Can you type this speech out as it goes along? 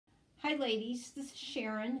Hi ladies, this is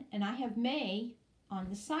Sharon, and I have May on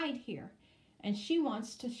the side here, and she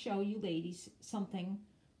wants to show you ladies something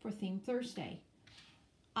for Theme Thursday.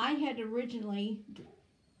 I had originally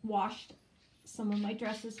washed some of my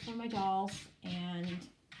dresses for my dolls, and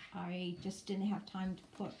I just didn't have time to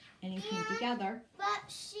put anything together. But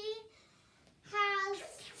she has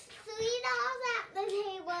 3 dolls at the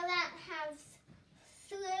table that have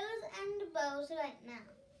sleeves and bows right now.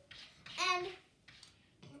 And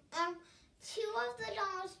 2 of the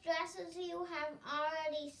dolls' dresses you have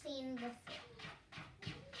already seen before.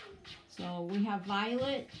 So we have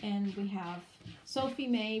Violet and we have Sophie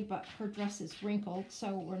May, but her dress is wrinkled,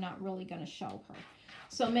 so we're not really going to show her.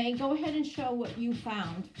 So May, go ahead and show what you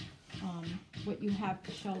found, what you have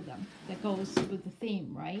to show them that goes with the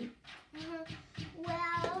theme, right?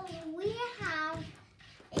 Well, we have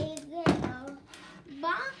a little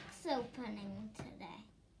box opening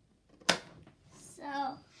today.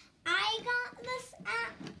 So I got this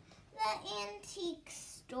at the antique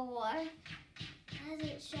store. Does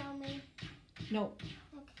it show me? No.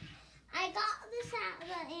 Okay. I got this at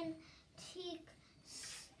the antique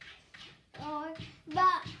store,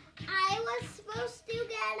 but I was supposed to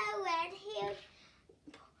get a red-haired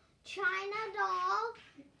China doll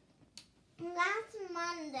last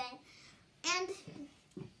Monday, and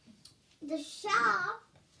the shop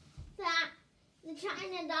that the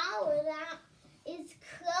China doll was at is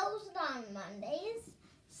closed on Mondays.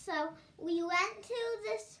 So we went to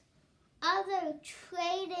this other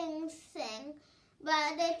trading thing,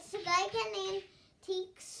 but it's like an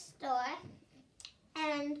antique store,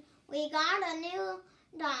 and we got a new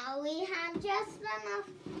doll. We had just enough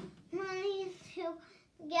money to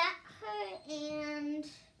get her, and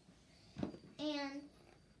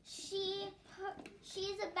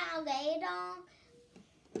she's a ballet doll.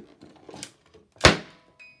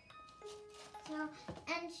 So,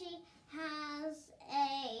 and she has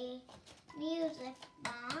a music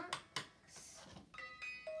box,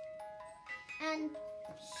 and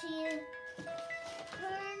her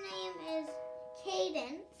name is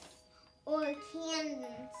Cadence or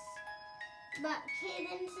Candace, but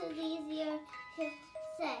Cadence is easier to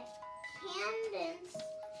say.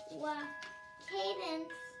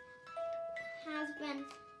 Cadence has been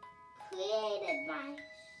created by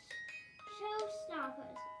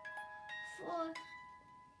Showstoppers for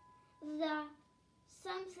the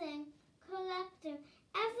Something Collector.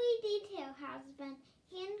 Every detail has been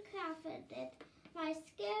handcrafted by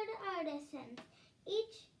skilled artisans.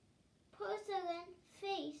 Each porcelain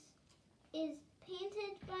face is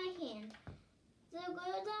painted by hand. The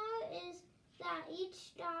good doll is that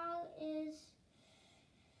each doll is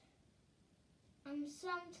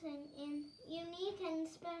something unique and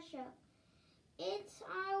special. It's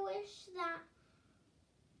our wish that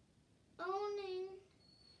owning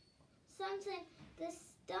something this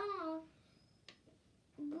doll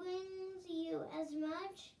brings you as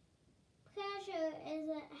much pleasure as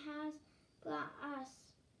it has brought us.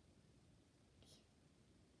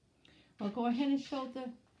 Well, go ahead and show the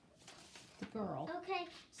girl. Okay,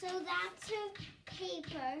 so that's her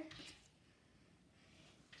paper.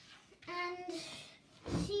 And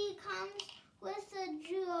she comes with a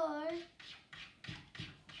drawer,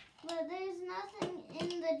 but there's nothing in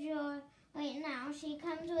the drawer right now. She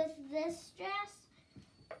comes with this dress,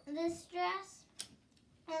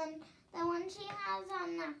 and the one she has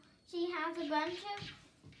on now. She has a bunch of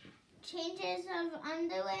changes of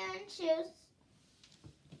underwear and shoes,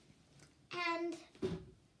 and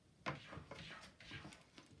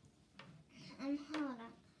hold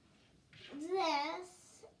on. This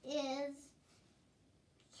is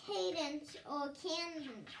Cadence or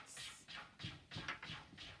Candace.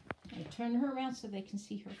 Okay, turn her around so they can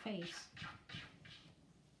see her face.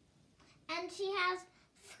 And she has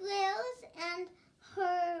frills and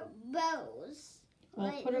her bows. Well,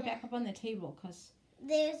 right put her there. back up on the table, because...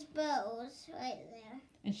 There's bows right there.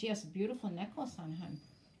 And she has a beautiful necklace on her.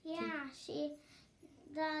 Yeah, she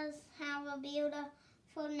does have a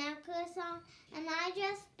beautiful necklace on. And I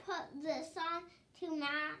just put this on to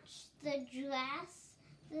match the dress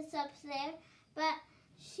that's up there. But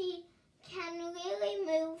she can really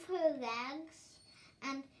move her legs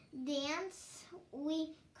and dance.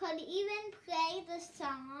 We could even play the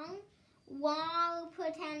song while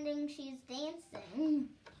pretending she's dancing.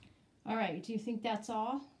 All right, do you think that's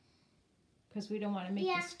all? Because we don't want to make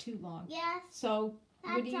this too long. Yes. So,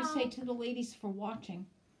 what do you say all. to the ladies for watching?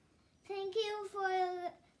 Thank you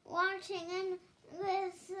for watching and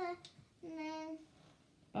listening.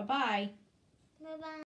 Bye-bye. Bye-bye.